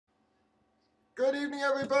Good evening,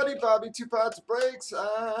 everybody. Bobby Two Pots Breaks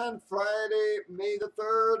on Friday, May the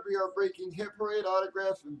 3rd. We are breaking Hit Parade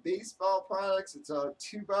autographs and baseball products. It's a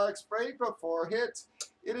 2-box break of 4 hits.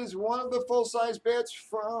 It is one of the full-size bits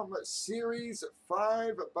from Series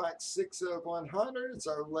 5, box 6 of 100. It's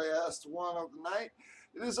our last one of the night.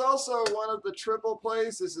 It is also one of the triple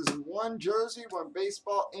plays. This is one jersey, one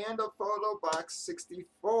baseball, and a photo, box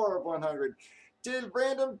 64 of 100. Did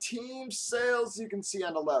random team sales, you can see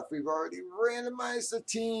on the left. We've already randomized the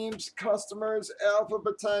teams, customers,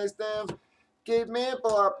 alphabetized them, gave me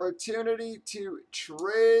ample opportunity to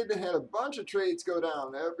trade. Had a bunch of trades go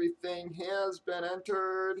down. Everything has been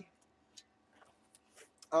entered.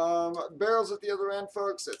 Barrels at the other end,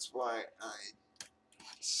 folks. That's why I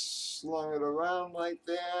slung it around like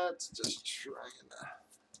that. Just trying to...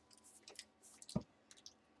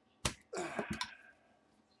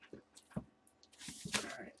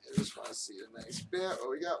 Alright, I just want to see a nice bit.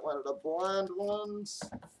 Oh, we got one of the blonde ones.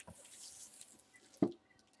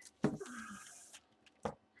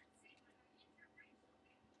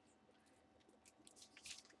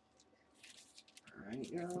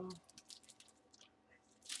 Alright, yo.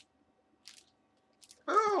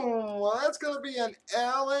 Boom! Well, that's going to be an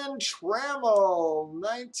Alan Trammell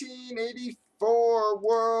 1984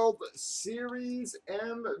 World Series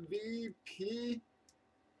MVP.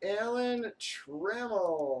 Alan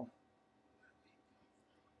Trammell.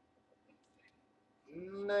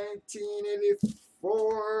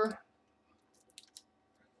 1984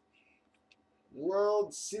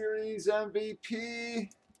 World Series MVP.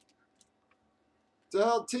 The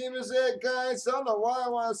hell team is it, guys? I don't know why I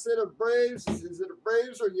want to say the Braves. Is it the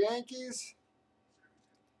Braves or Yankees?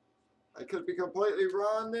 I could be completely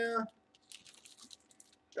wrong there.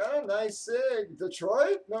 Got a nice sig.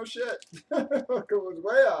 Detroit? No shit. It was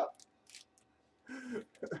way up.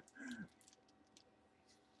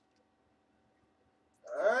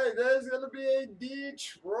 Alright, there's going to be a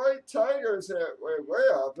Detroit Tigers hit. Way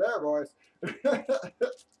up there, boys.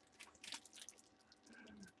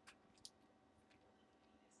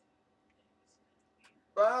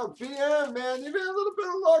 Wow, BM, man, you've had a little bit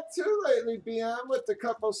of luck too lately, BM, with a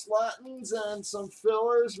couple slottings and some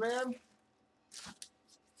fillers, man.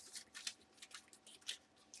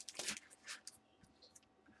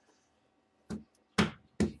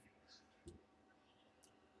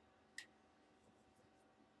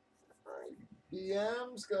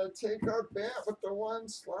 BM's gonna take our bat with the one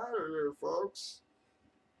slider here, folks.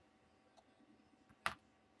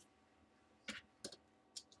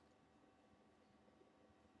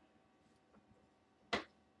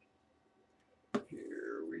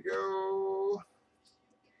 Here we go.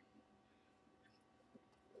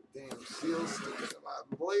 Damn seal sticking to my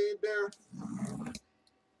blade there.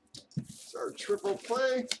 It's our triple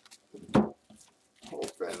play.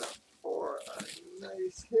 Hoping for a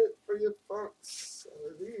nice hit for you folks. Some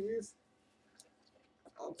of these. I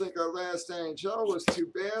don't think our last NHL was too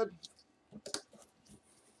bad.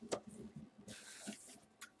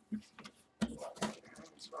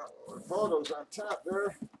 Photos on top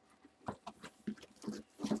there.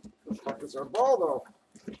 The fuck is our ball though?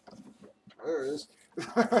 There it is.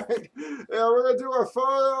 Yeah, we're gonna do our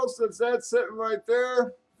photos since that's sitting right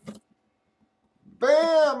there.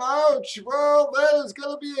 Bam! Ouch! Well, that is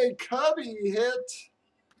gonna be a Cubby hit.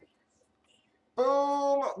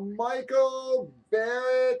 Boom! Michael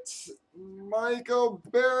Barrett. Michael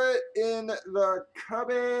Barrett in the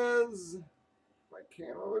Cubbies. My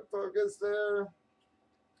camera would focus there.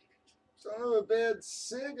 Don't have a bad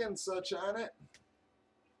sig and such on it.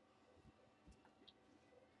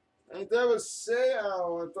 I think that was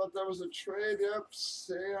Seau. I thought that was a trade. Yep,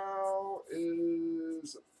 Seau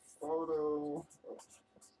is photo.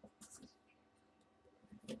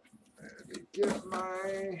 Let me get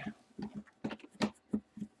my...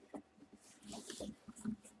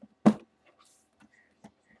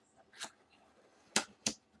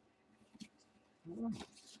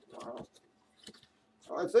 Wow.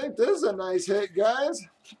 I think this is a nice hit, guys.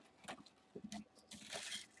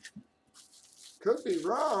 Could be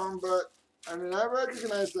wrong, but I mean, I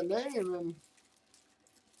recognize the name and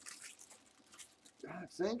I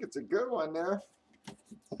think it's a good one there.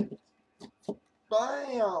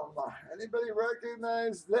 Bam! Anybody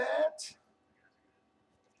recognize that?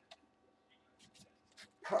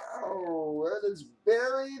 Oh, that is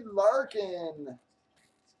Barre Larkin.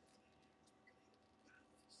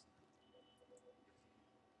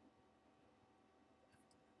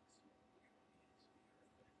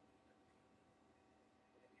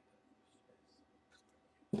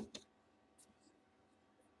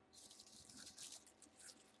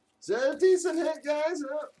 Is that a decent hit, guys?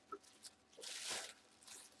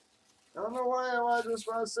 don't know why I just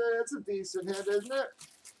want to say it's a decent hit, isn't it?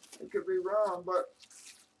 I could be wrong, but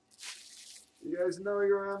you guys know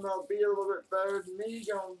your MLB a little bit better than me.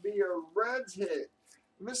 Gonna be a Reds hit.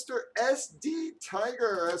 Mr. SD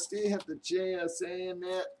Tiger. SD had the JSA in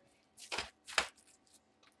it.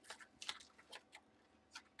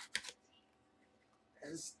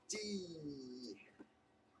 SD.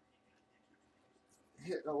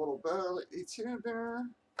 Hitting a little better lately too there.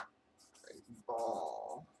 Great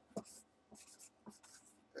ball.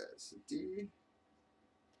 SD.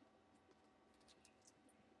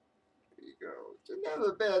 There you go. Didn't have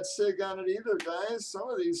a bad sig on it either, guys. Some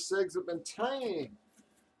of these sigs have been tiny.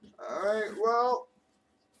 Alright, well.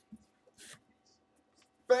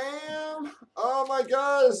 Bam! Oh my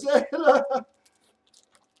god, is that a...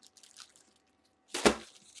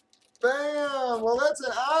 Bam! Well, that's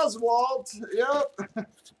an Oswalt. Yep.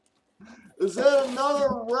 Is that another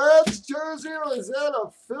Reds jersey or is that a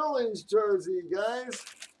Phillies jersey, guys?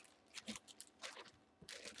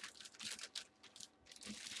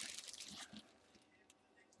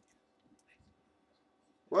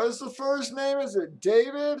 What is the first name? Is it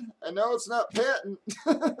David? I know it's not Patton.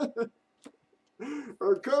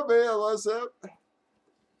 Or it could be, unless it...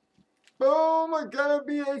 Boom! It's gonna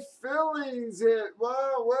be a Phillies hit.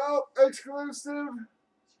 Wow, well, exclusive.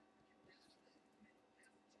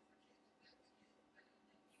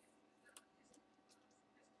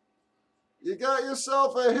 You got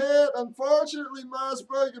yourself a hit. Unfortunately,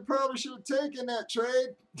 Mossberg, you probably should have taken that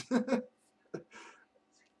trade.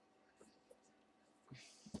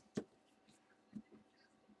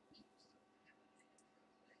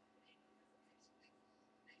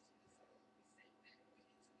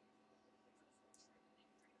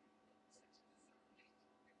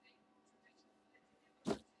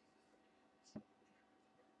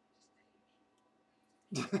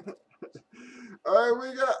 All right,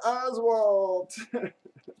 we got Oswalt.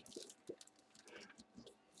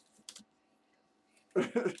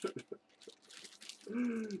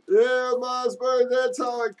 Yeah, Mossberg, that's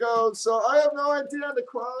how it goes. So I have no idea on the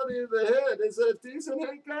quality of the hit. Is it a decent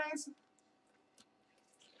hit, guys?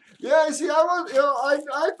 Yeah, see, I was,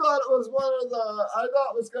 I thought it was one of the, I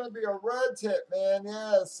thought it was going to be a Reds hit, man.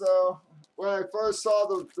 Yeah, so when I first saw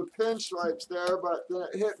the pinstripes there, but then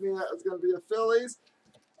it hit me that it was going to be a Phillies.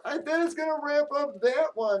 I think it's going to ramp up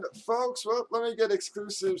that one, folks. Well, let me get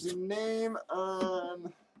exclusives name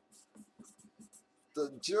on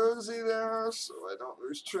the jersey there so I don't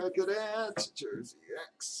lose track of that. Jersey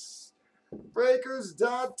X.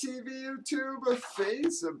 Breakers.tv YouTube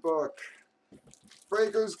Facebook.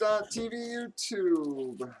 Breakers.tv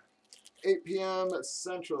YouTube. 8 p.m.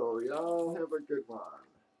 Central. Y'all have a good one.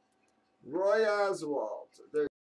 Roy Oswalt. There